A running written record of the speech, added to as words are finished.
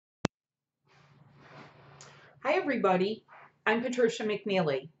Hi, everybody. I'm Patricia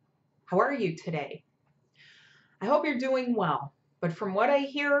McNeely. How are you today? I hope you're doing well. But from what I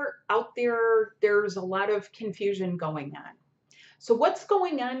hear out there, there's a lot of confusion going on. So, what's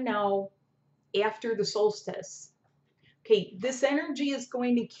going on now after the solstice? Okay, this energy is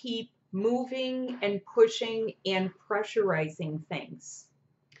going to keep moving and pushing and pressurizing things.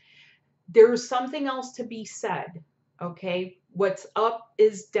 There's something else to be said. Okay, what's up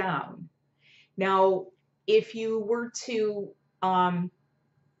is down. Now, if you were to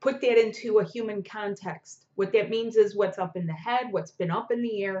put that into a human context, what that means is what's up in the head, what's been up in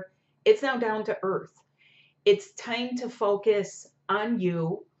the air, it's now down to earth. It's time to focus on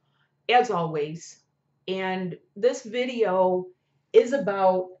you, as always. And this video is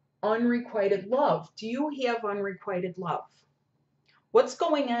about unrequited love. Do you have unrequited love? What's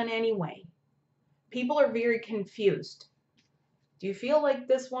going on anyway? People are very confused. Do you feel like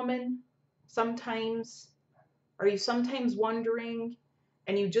this woman sometimes? Are you sometimes wondering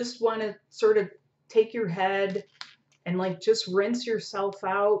and you just want to sort of take your head and like just rinse yourself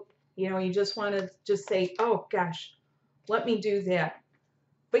out? You just want to just say, oh gosh, let me do that.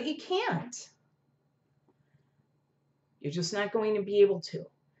 But you can't. You're just not going to be able to.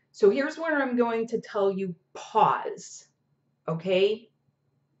 So here's where I'm going to tell you pause. Okay?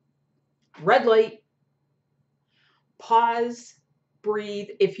 Red light. Pause. Breathe.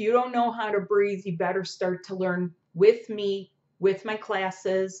 If you don't know how to breathe, you better start to learn with me, with my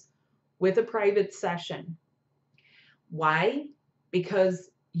classes, with a private session. Why? Because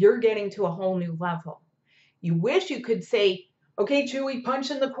you're getting to a whole new level. You wish you could say, okay, Chewy,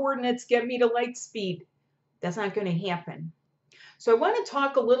 punch in the coordinates, get me to light speed. That's not going to happen. So I want to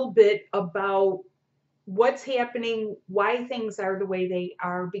talk a little bit about what's happening, why things are the way they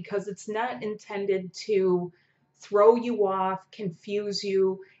are, because it's not intended to throw you off, confuse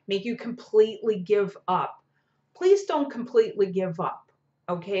you, make you completely give up. Please don't completely give up,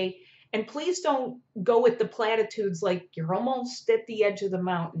 okay? And please don't go with the platitudes like you're almost at the edge of the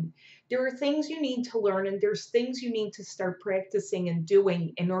mountain. There are things you need to learn, and there's things you need to start practicing and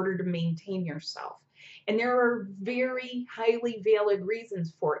doing in order to maintain yourself. And there are very highly valid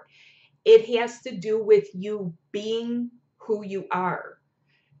reasons for it. It has to do with you being who you are,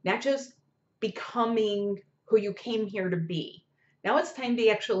 not just becoming who you came here to be. Now it's time to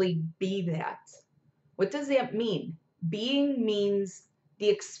actually be that. What does that mean? Being means the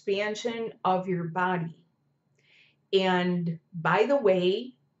expansion of your body. And by the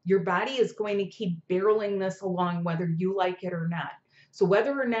way, your body is going to keep barreling this along whether you like it or not. So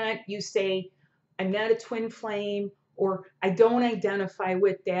whether or not you say, I'm not a twin flame, or I don't identify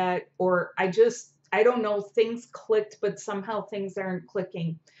with that, or I don't know, things clicked, but somehow things aren't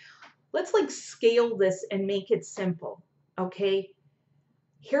clicking. Let's like scale this and make it simple, okay?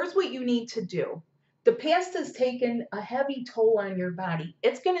 Here's what you need to do. The past has taken a heavy toll on your body.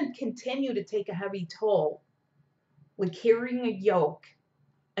 It's going to continue to take a heavy toll, like carrying a yoke,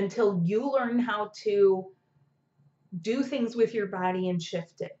 until you learn how to do things with your body and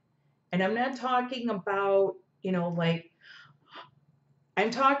shift it. And I'm not talking about, I'm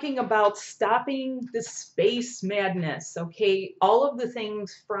talking about stopping the space madness, okay? All of the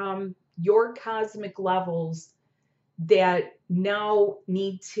things from your cosmic levels that now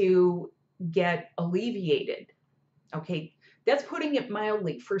need to get alleviated, okay? That's putting it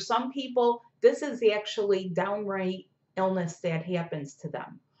mildly. For some people, this is actually downright illness that happens to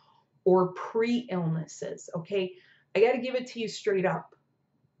them or pre illnesses, okay? I got to give it to you straight up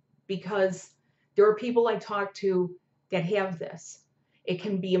because there are people I talk to that have this. It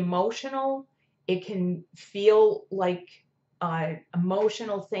can be emotional. It can feel like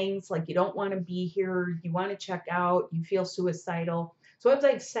emotional things like you don't want to be here, you want to check out, you feel suicidal. So, as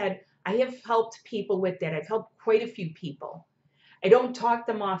I've said, I have helped people with that. I've helped quite a few people. I don't talk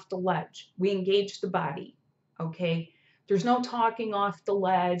them off the ledge. We engage the body, okay? There's no talking off the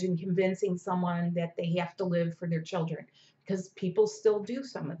ledge and convincing someone that they have to live for their children because people still do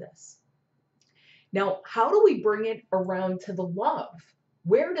some of this. Now, how do we bring it around to the love?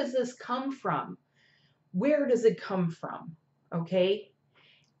 Where does this come from? Where does it come from? Okay.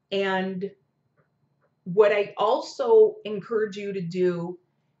 And what I also encourage you to do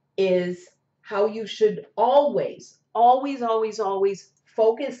is how you should always, always, always, always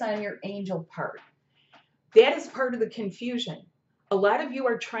focus on your angel part. That is part of the confusion. A lot of you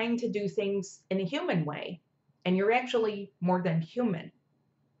are trying to do things in a human way, and you're actually more than human.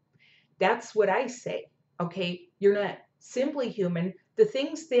 That's what I say. Okay. You're not simply human. The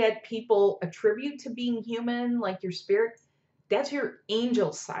things that people attribute to being human, like your spirit, that's your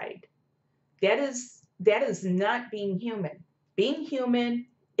angel side. That is not being human. Being human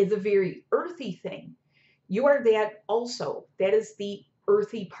is a very earthy thing. You are that also. That is the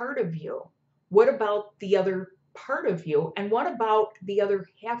earthy part of you. What about the other part of you? And what about the other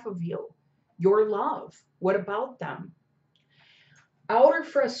half of you? Your love. What about them? Outer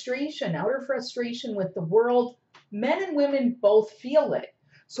frustration with the world. Men and women both feel it.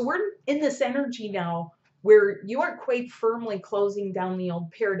 So we're in this energy now where you are quite firmly closing down the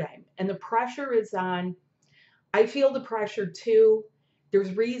old paradigm, and the pressure is on. I feel the pressure too.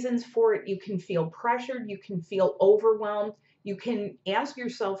 There's reasons for it. You can feel pressured. You can feel overwhelmed. You can ask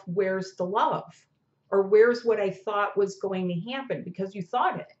yourself, where's the love? Or where's what I thought was going to happen? Because you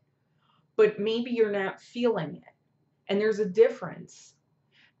thought it, but maybe you're not feeling it. And there's a difference.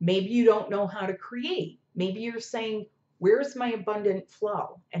 Maybe you don't know how to create. Maybe you're saying, where's my abundant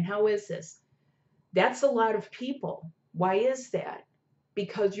flow? And how is this? That's a lot of people. Why is that?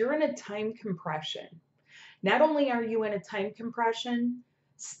 Because you're in a time compression. Not only are you in a time compression,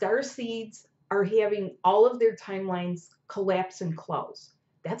 star seeds are having all of their timelines collapse and close.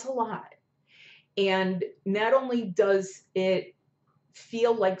 That's a lot. And not only does it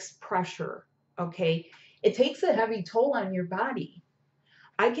feel like pressure, okay, it takes a heavy toll on your body.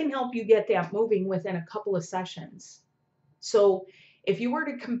 I can help you get that moving within a couple of sessions. So if you were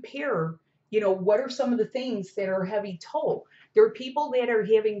to compare, what are some of the things that are heavy toll? There are people that are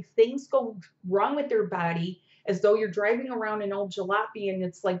having things go wrong with their body as though you're driving around an old jalopy and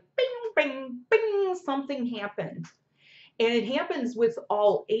it's like bing, bing, bing, something happened. And it happens with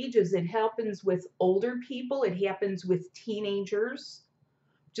all ages. It happens with older people. It happens with teenagers.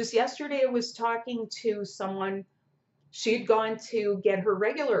 Just yesterday, I was talking to someone. She had gone to get her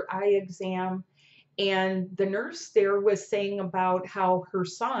regular eye exam, and the nurse there was saying about how her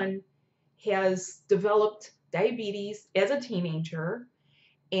son has developed diabetes as a teenager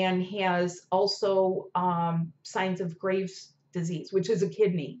and has also signs of Graves' disease, which is a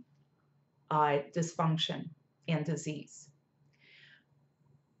kidney dysfunction and disease.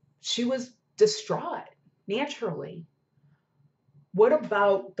 She was distraught, naturally. What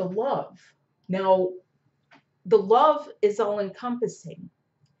about the love? Now, the love is all encompassing.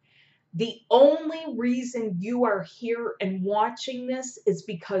 The only reason you are here and watching this is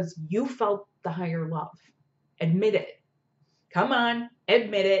because you felt the higher love. Admit it. Come on,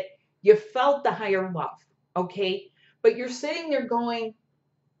 admit it. You felt the higher love, okay? But you're sitting there going,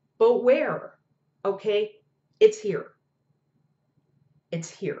 but where? Okay, it's here. It's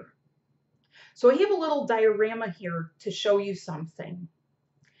here. So I have a little diorama here to show you something.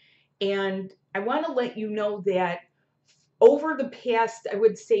 And I want to let you know that over the past, I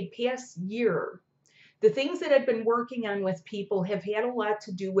would say past year, the things that I've been working on with people have had a lot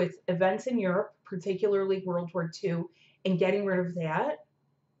to do with events in Europe, particularly World War II, and getting rid of that.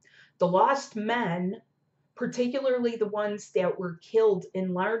 The lost men, particularly the ones that were killed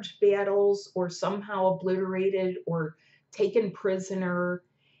in large battles or somehow obliterated or taken prisoner.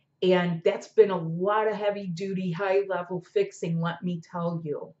 And that's been a lot of heavy duty, high level fixing, let me tell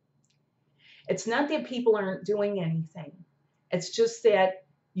you. It's not that people aren't doing anything. It's just that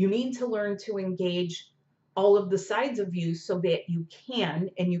you need to learn to engage all of the sides of you so that you can,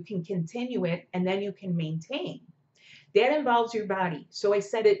 and you can continue it, and then you can maintain. That involves your body. So I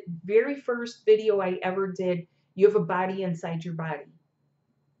said it very first video I ever did, you have a body inside your body.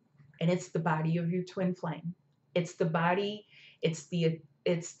 And it's the body of your twin flame. It's the body, it's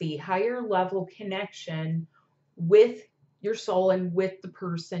the higher level connection with your soul and with the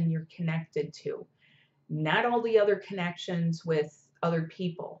person you're connected to. Not all the other connections with other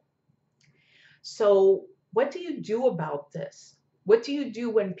people. So what do you do about this? What do you do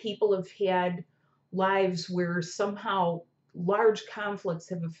when people have had lives where somehow large conflicts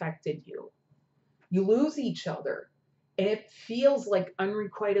have affected you? You lose each other and it feels like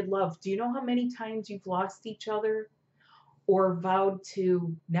unrequited love. Do you know how many times you've lost each other or vowed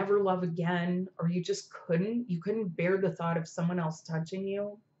to never love again, or you just couldn't bear the thought of someone else touching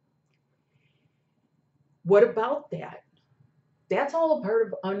you? What about that? That's all a part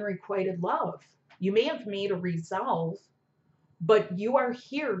of unrequited love. You may have made a resolve, but you are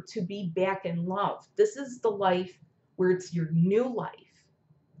here to be back in love. This is the life where it's your new life.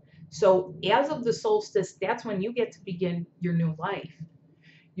 So as of the solstice, that's when you get to begin your new life.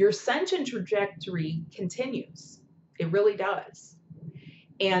 Your ascension trajectory continues. It really does.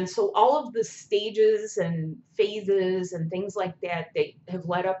 And so all of the stages and phases and things like that have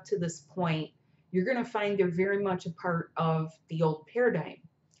led up to this point, you're going to find they're very much a part of the old paradigm.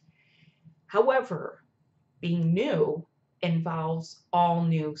 However, being new involves all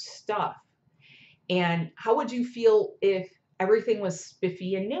new stuff. And how would you feel if everything was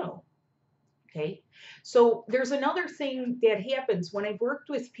spiffy and new? Okay, so there's another thing that happens when I've worked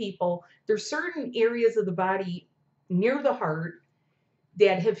with people. There's certain areas of the body near the heart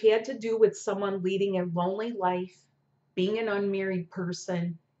that have had to do with someone leading a lonely life, being an unmarried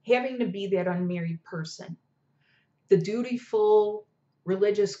person, having to be that unmarried person, the dutiful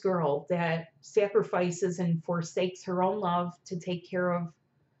religious girl that sacrifices and forsakes her own love to take care of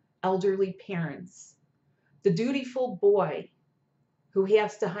elderly parents, the dutiful boy who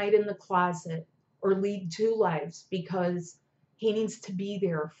has to hide in the closet or lead two lives because he needs to be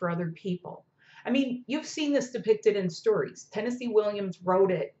there for other people. I mean, you've seen this depicted in stories. Tennessee Williams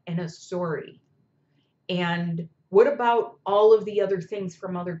wrote it in a story. And what about all of the other things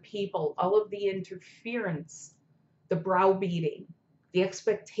from other people, all of the interference, the browbeating, the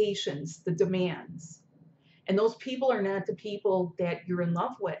expectations, the demands? And those people are not the people that you're in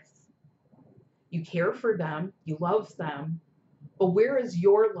love with. You care for them, you love them, but where is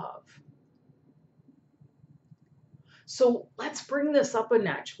your love? So let's bring this up a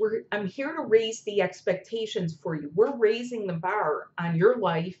notch. I'm here to raise the expectations for you. We're raising the bar on your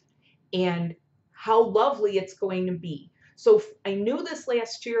life and how lovely it's going to be. So I knew this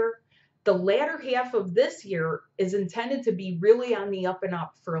last year. The latter half of this year is intended to be really on the up and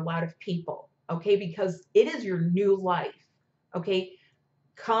up for a lot of people, okay? Because it is your new life, okay?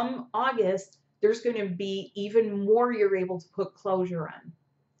 Come August, there's going to be even more you're able to put closure on.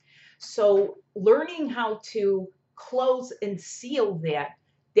 So learning how to close and seal that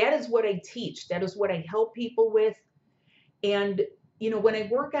is what I teach. That is what I help people with. And, you know, when I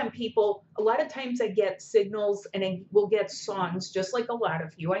work on people, a lot of times I get signals and I will get songs, just like a lot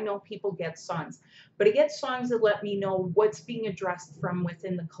of you. I know people get songs, but I get songs that let me know what's being addressed from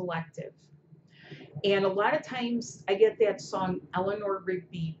within the collective. And a lot of times I get that song, Eleanor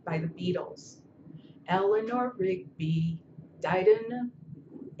Rigby by the Beatles. Eleanor Rigby died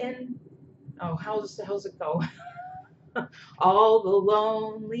in oh, how's it go? All the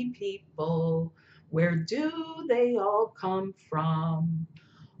lonely people, where do they all come from?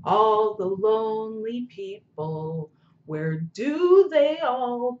 All the lonely people, where do they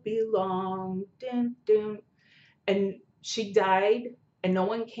all belong? Dun, dun. And she died, and no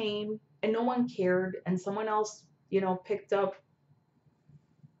one came, and no one cared, and someone else, picked up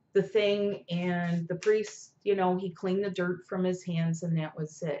the thing, and the priest, he cleaned the dirt from his hands, and that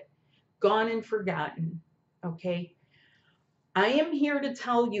was it. Gone and forgotten, okay? I am here to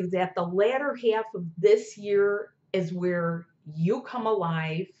tell you that the latter half of this year is where you come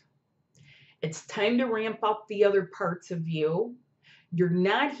alive. It's time to ramp up the other parts of you. You're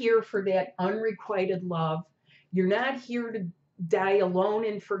not here for that unrequited love. You're not here to die alone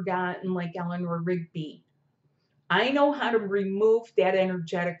and forgotten like Eleanor Rigby. I know how to remove that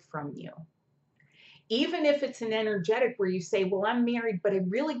energetic from you. Even if it's an energetic where you say, well, I'm married, but I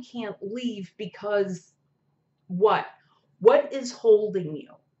really can't leave because what? What is holding you?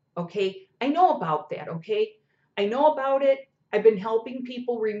 Okay. I know about that. Okay. I know about it. I've been helping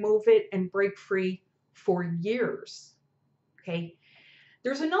people remove it and break free for years. Okay.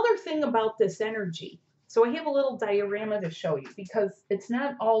 There's another thing about this energy. So I have a little diorama to show you because it's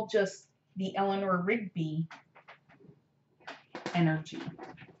not all just the Eleanor Rigby energy.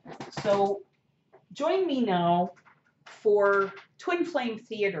 So join me now for Twin Flame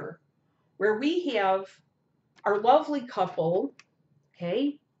Theater, where we have our lovely couple,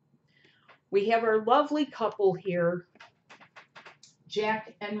 okay? We have our lovely couple here,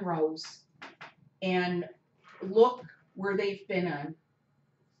 Jack and Rose, and look where they've been on,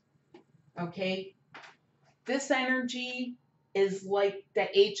 okay? This energy is like the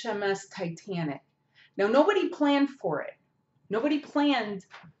HMS Titanic. Now, nobody planned for it. Nobody planned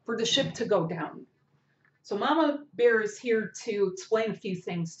for the ship to go down. So Mama Bear is here to explain a few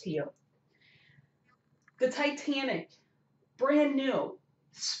things to you. The Titanic, brand new,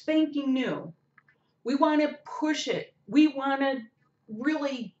 spanking new. We want to push it. We want to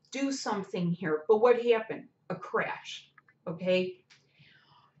really do something here. But what happened? A crash. Okay?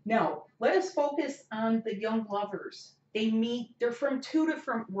 Now, let us focus on the young lovers. They meet, they're from two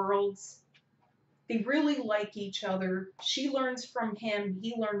different worlds. They really like each other. She learns from him,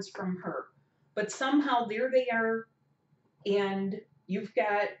 he learns from her. But somehow there they are, and you've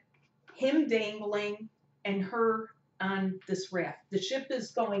got him dangling and her on this raft. The ship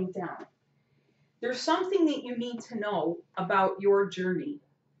is going down. There's something that you need to know about your journey.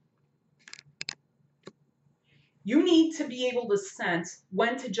 You need to be able to sense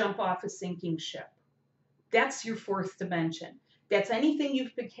when to jump off a sinking ship. That's your fourth dimension. That's anything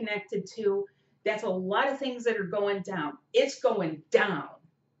you've been connected to. That's a lot of things that are going down. It's going down.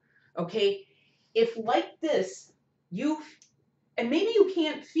 Okay? If like this, and maybe you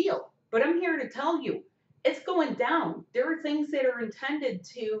can't feel. But I'm here to tell you, it's going down. There are things that are intended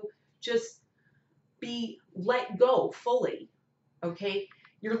to just be let go fully, okay?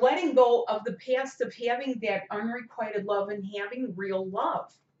 You're letting go of the past of having that unrequited love and having real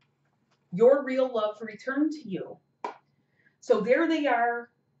love. Your real love returned to you. So there they are,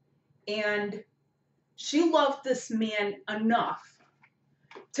 and she loved this man enough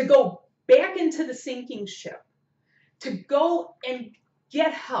to go back into the sinking ship, to go and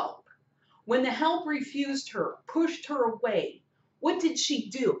get help. When the help refused her, pushed her away, what did she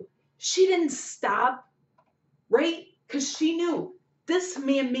do? She didn't stop, right? Because she knew this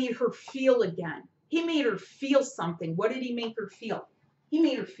man made her feel again. He made her feel something. What did he make her feel? He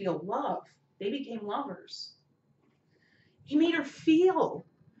made her feel love. They became lovers. He made her feel.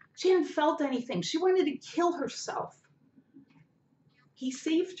 She hadn't felt anything. She wanted to kill herself. He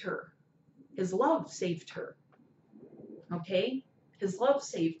saved her. His love saved her. Okay? His love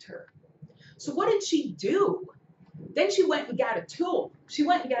saved her. So what did she do? Then she went and got a tool. She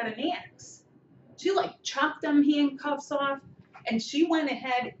went and got an axe. She like chopped them handcuffs off, and she went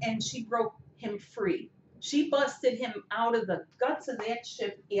ahead and she broke him free. She busted him out of the guts of that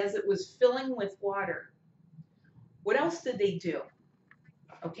ship as it was filling with water. What else did they do?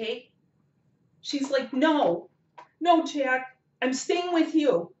 Okay? She's like, no, Jack, I'm staying with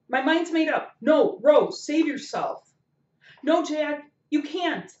you. My mind's made up. No, Rose, save yourself. No, Jack, you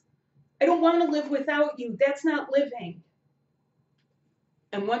can't. I don't want to live without you. That's not living.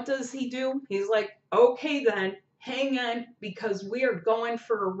 And what does he do? He's like, okay then, hang on, because we are going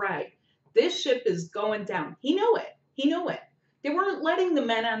for a ride. This ship is going down. He knew it. He knew it. They weren't letting the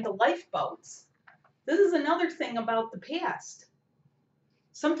men on the lifeboats. This is another thing about the past.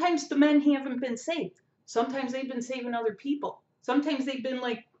 Sometimes the men haven't been saved. Sometimes they've been saving other people. Sometimes they've been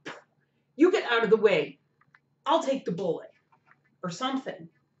like, you get out of the way. I'll take the bullet. Or something.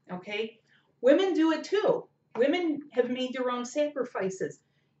 Okay? Women do it too. Women have made their own sacrifices.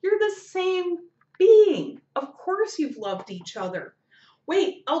 You're the same being. Of course you've loved each other.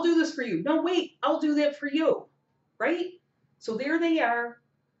 Wait, I'll do this for you. No, wait, I'll do that for you. Right? So there they are.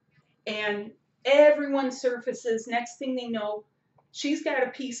 And everyone surfaces. Next thing they know, she's got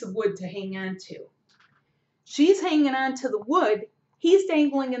a piece of wood to hang on to. She's hanging on to the wood. He's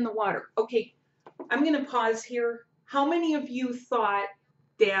dangling in the water. Okay, I'm going to pause here. How many of you thought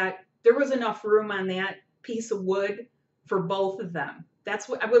that there was enough room on that piece of wood for both of them? That's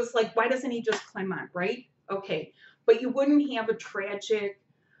what I was like, why doesn't he just climb on, right? Okay, but you wouldn't have a tragic,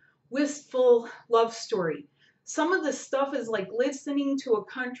 wistful love story. Some of the stuff is like listening to a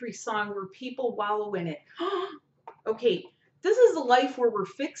country song where people wallow in it. Okay, this is a life where we're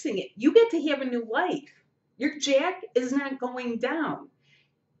fixing it. You get to have a new life. Your Jack is not going down.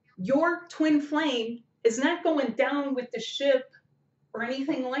 Your twin flame is not going down with the ship or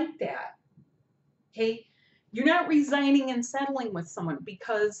anything like that. Okay? You're not resigning and settling with someone,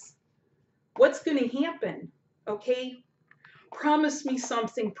 because what's going to happen? Okay? Promise me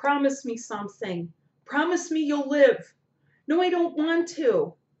something. Promise me something. Promise me you'll live. No, I don't want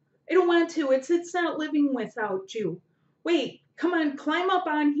to. I don't want to. It's not living without you. Wait, come on, climb up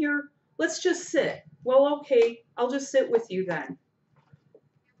on here. Let's just sit. Well, okay, I'll just sit with you then.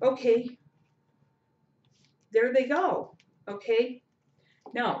 Okay. There they go. Okay?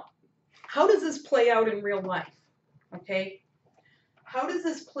 Now, how does this play out in real life? Okay? How does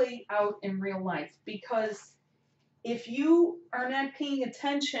this play out in real life? Because if you are not paying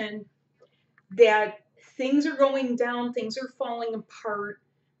attention that things are going down, things are falling apart,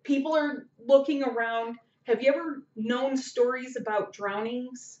 people are looking around. Have you ever known stories about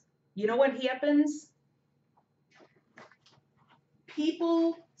drownings? You know what happens?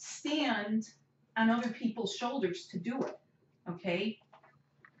 People stand on other people's shoulders to do it, okay?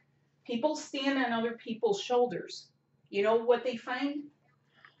 People stand on other people's shoulders. You know what they find?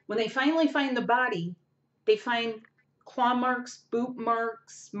 When they finally find the body, they find claw marks, boot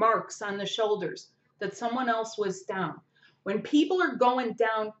marks, marks on the shoulders that someone else was down. When people are going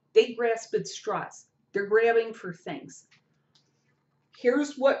down, they grasp at straws. They're grabbing for things.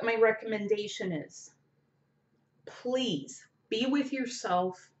 Here's what my recommendation is. Please be with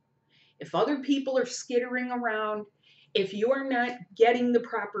yourself. If other people are skittering around, if you are not getting the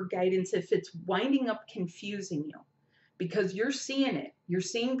proper guidance, if it's winding up confusing you, because you're seeing it, you're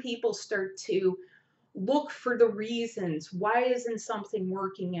seeing people start to look for the reasons. Why isn't something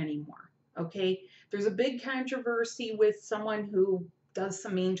working anymore? Okay, there's a big controversy with someone who does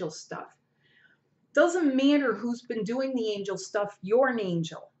some angel stuff. Doesn't matter who's been doing the angel stuff, you're an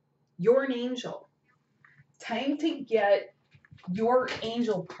angel. You're an angel. Time to get your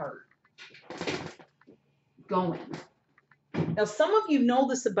angel part going. Now, some of you know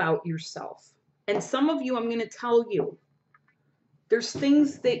this about yourself, and some of you, I'm going to tell you, there's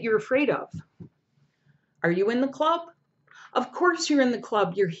things that you're afraid of. Are you in the club? Of course you're in the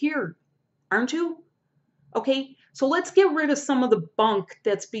club. You're here, aren't you? Okay, so let's get rid of some of the bunk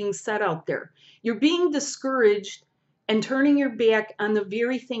that's being said out there. You're being discouraged and turning your back on the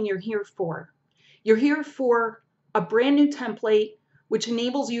very thing you're here for. You're here for a brand new template, which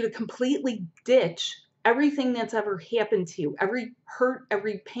enables you to completely ditch everything that's ever happened to you, every hurt,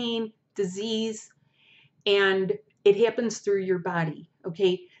 every pain, disease, and it happens through your body,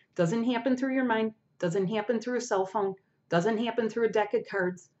 okay? Doesn't happen through your mind, doesn't happen through a cell phone, doesn't happen through a deck of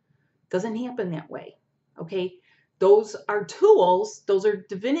cards, doesn't happen that way, okay? Those are tools, those are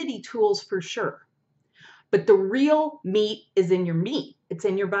divinity tools for sure. But the real meat is in your meat, it's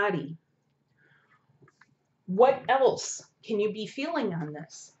in your body. What else can you be feeling on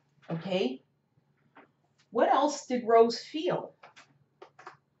this, okay? What else did Rose feel?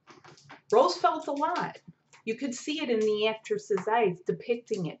 Rose felt a lot. You could see it in the actress's eyes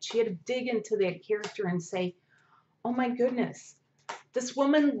depicting it. She had to dig into that character and say, oh my goodness, this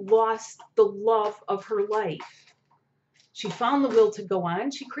woman lost the love of her life. She found the will to go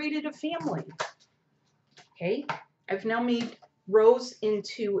on. She created a family. Okay, I've now made Rose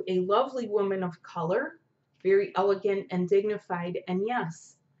into a lovely woman of color, very elegant and dignified. And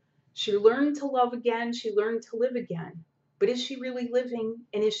yes, she learned to love again. She learned to live again. But is she really living,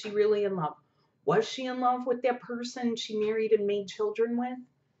 and is she really in love? Was she in love with that person she married and made children with?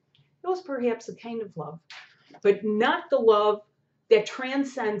 It was perhaps a kind of love, but not the love that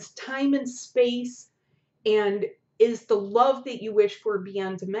transcends time and space and is the love that you wish for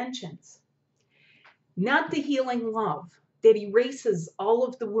beyond dimensions. Not the healing love that erases all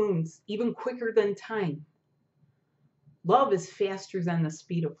of the wounds even quicker than time. Love is faster than the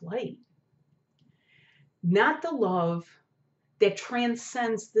speed of light. Not the love that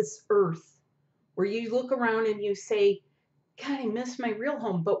transcends this earth, where you look around and you say, God, I miss my real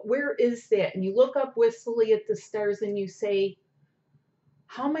home, but where is that? And you look up wistfully at the stars and you say,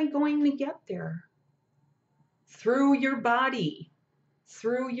 how am I going to get there? Through your body,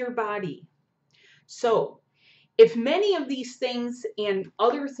 through your body. So if many of these things and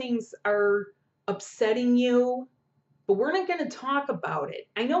other things are upsetting you, but we're not going to talk about it.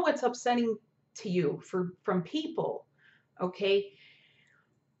 I know what's upsetting to you from people, okay?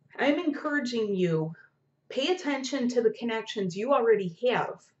 I'm encouraging you, pay attention to the connections you already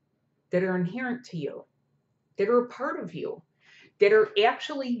have that are inherent to you, that are a part of you, that are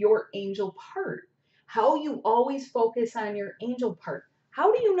actually your angel part. How you always focus on your angel part.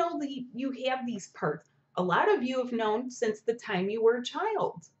 How do you know that you have these parts? A lot of you have known since the time you were a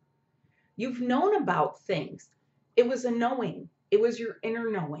child. You've known about things. It was a knowing. It was your inner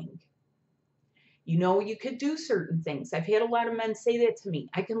knowing. You know you could do certain things. I've had a lot of men say that to me.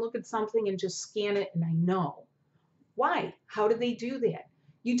 I can look at something and just scan it and I know. Why? How do they do that?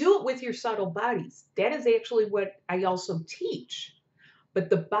 You do it with your subtle bodies. That is actually what I also teach. But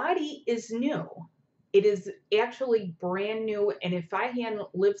the body is new. It is actually brand new. And if I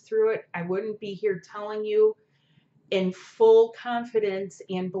hadn't lived through it, I wouldn't be here telling you in full confidence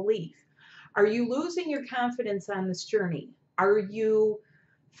and belief. Are you losing your confidence on this journey? Are you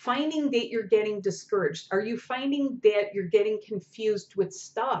finding that you're getting discouraged? Are you finding that you're getting confused with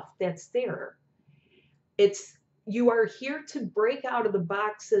stuff that's there? You are here to break out of the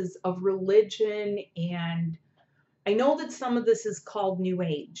boxes of religion, and I know that some of this is called New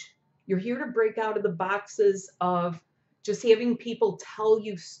Age. You're here to break out of the boxes of just having people tell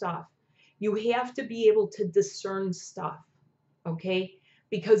you stuff. You have to be able to discern stuff, okay?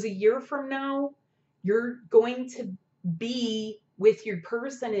 Because a year from now, you're going to be with your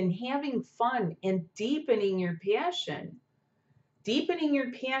person and having fun and deepening your passion. Deepening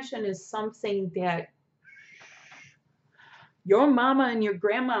your passion is something that your mama and your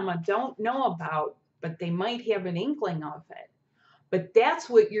grandmama don't know about, but they might have an inkling of it. But that's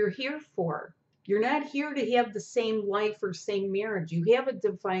what you're here for. You're not here to have the same life or same marriage. You have a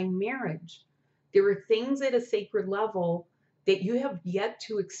divine marriage. There are things at a sacred level that you have yet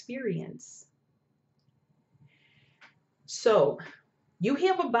to experience. So you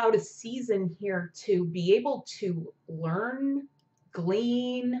have about a season here to be able to learn,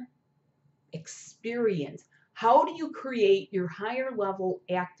 glean, experience. How do you create your higher level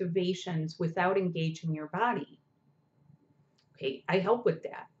activations without engaging your body? Okay, I help with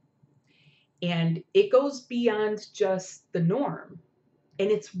that. And it goes beyond just the norm. And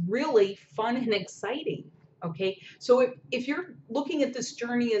it's really fun and exciting. Okay, so if you're looking at this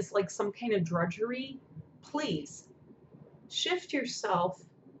journey as like some kind of drudgery, please shift yourself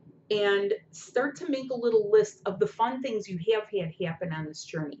and start to make a little list of the fun things you have had happen on this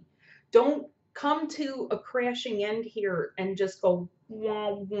journey. Don't come to a crashing end here and just go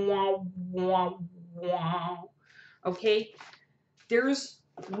wah, wah, wah, wah. Okay? There's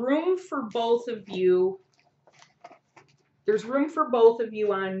room for both of you. There's room for both of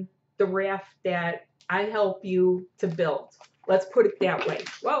you on the raft that I help you to build. Let's put it that way.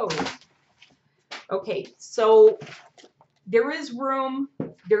 Whoa. Okay, so there is room.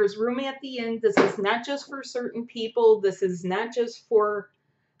 There's room at the end. This is not just for certain people. This is not just for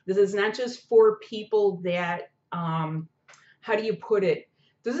people that how do you put it?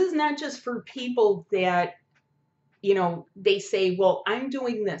 This is not just for people that, you know, they say, well, I'm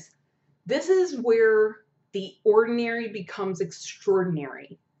doing this. This is where the ordinary becomes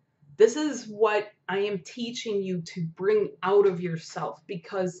extraordinary. This is what I am teaching you to bring out of yourself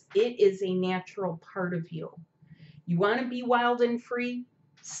because it is a natural part of you. You want to be wild and free?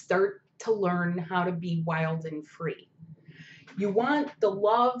 Start to learn how to be wild and free. You want the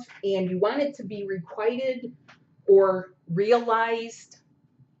love and you want it to be requited or realized,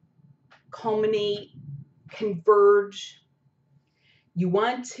 culminate, converge. You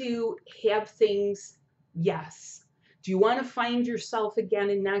want to have things, yes. Do you want to find yourself again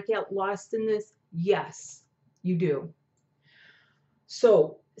and not get lost in this? Yes, you do.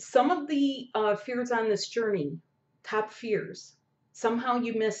 So some of the fears on this journey, top fears, somehow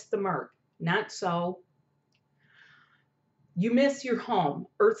you missed the mark. Not so. You miss your home.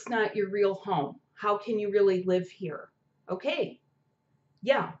 Earth's not your real home. How can you really live here? Okay.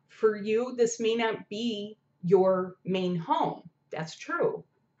 Yeah, for you, this may not be your main home. That's true.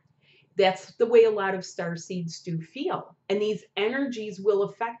 That's the way a lot of starseeds do feel. And these energies will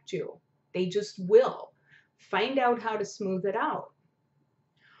affect you. They just will. Find out how to smooth it out.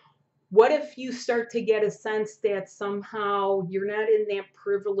 What if you start to get a sense that somehow you're not in that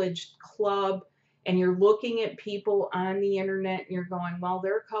privileged club and you're looking at people on the internet and you're going, well,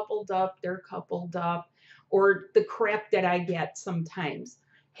 they're coupled up, or the crap that I get sometimes.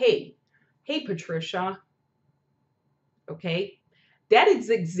 Hey, Patricia, okay? That is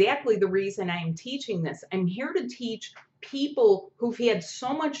exactly the reason I'm teaching this. I'm here to teach people who've had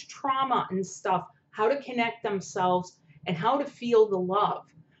so much trauma and stuff how to connect themselves and how to feel the love,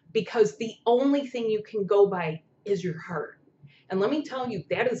 because the only thing you can go by is your heart. And let me tell you,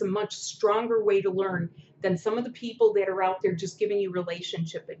 that is a much stronger way to learn than some of the people that are out there just giving you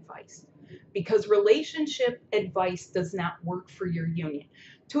relationship advice. Because relationship advice does not work for your union.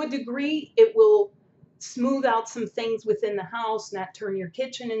 To a degree, it will smooth out some things within the house, not turn your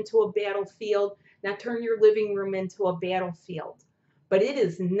kitchen into a battlefield, not turn your living room into a battlefield. But it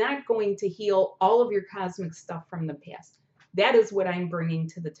is not going to heal all of your cosmic stuff from the past. That is what I'm bringing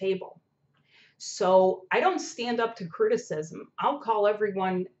to the table. So I don't stand up to criticism. I'll call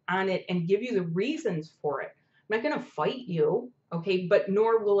everyone on it and give you the reasons for it. I'm not going to fight you, okay? But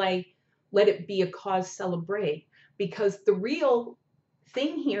nor will I let it be a cause celebrate, because the real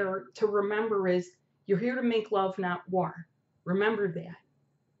thing here to remember is you're here to make love, not war. Remember that.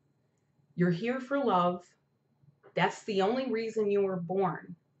 You're here for love. That's the only reason you were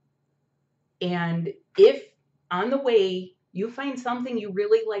born. And if on the way you find something you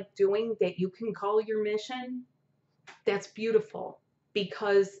really like doing that you can call your mission, that's beautiful,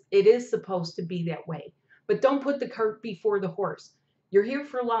 because it is supposed to be that way. But don't put the cart before the horse. You're here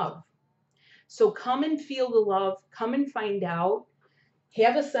for love. So come and feel the love. Come and find out.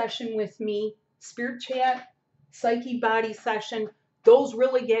 Have a session with me. Spirit chat, psyche body session. Those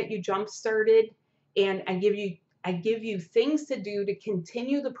really get you jump started. And I give you things to do to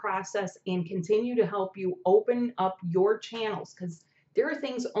continue the process and continue to help you open up your channels, because there are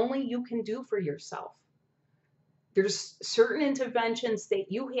things only you can do for yourself. There's certain interventions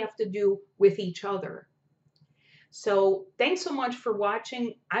that you have to do with each other. So thanks so much for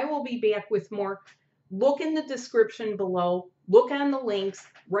watching. I will be back with more. Look in the description below. Look on the links.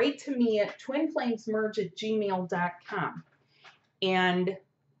 Write to me at twinflamesmerge@gmail.com. And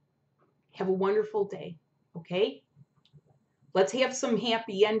have a wonderful day, okay? Let's have some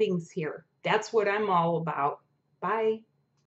happy endings here. That's what I'm all about. Bye.